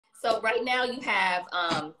So right now you have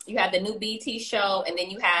the new BT show, and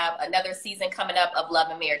then you have another season coming up of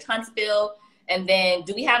Love and Marriage Huntsville, and then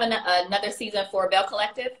do we have another season for Bell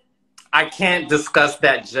Collective? I can't discuss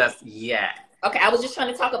that just yet. Okay, I was just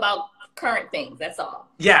trying to talk about current things. That's all.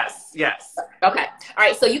 Yes, yes. Okay. All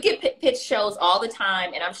right. So you get pitch shows all the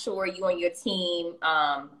time, and I'm sure you and your team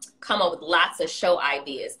come up with lots of show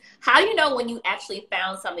ideas. How do you know when you actually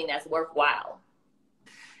found something that's worthwhile?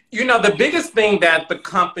 You know, the biggest thing that the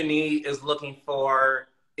company is looking for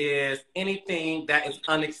is anything that is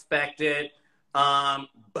unexpected,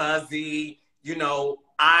 buzzy. You know,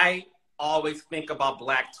 I always think about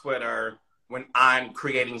Black Twitter when I'm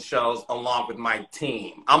creating shows along with my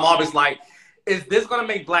team. I'm always like, is this going to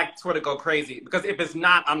make Black Twitter go crazy? Because if it's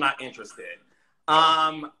not, I'm not interested.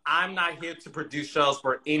 I'm not here to produce shows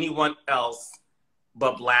for anyone else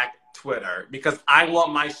but Black Twitter, because I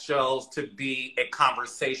want my shows to be a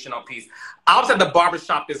conversational piece. I was at the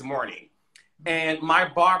barbershop this morning, and my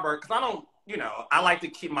barber, because I don't, you know, I like to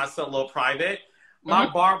keep myself a little private. My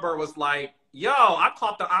barber was like, yo, I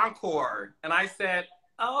caught the encore. And I said,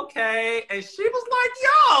 okay. And she was like,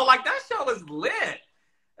 yo, like that show is lit.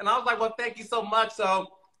 And I was like, well, thank you so much. So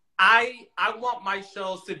I want my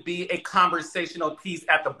shows to be a conversational piece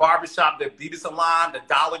at the barbershop, the beauty salon, the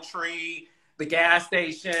Dollar Tree, the gas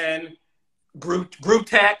station, group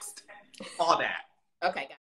text, all that. Okay.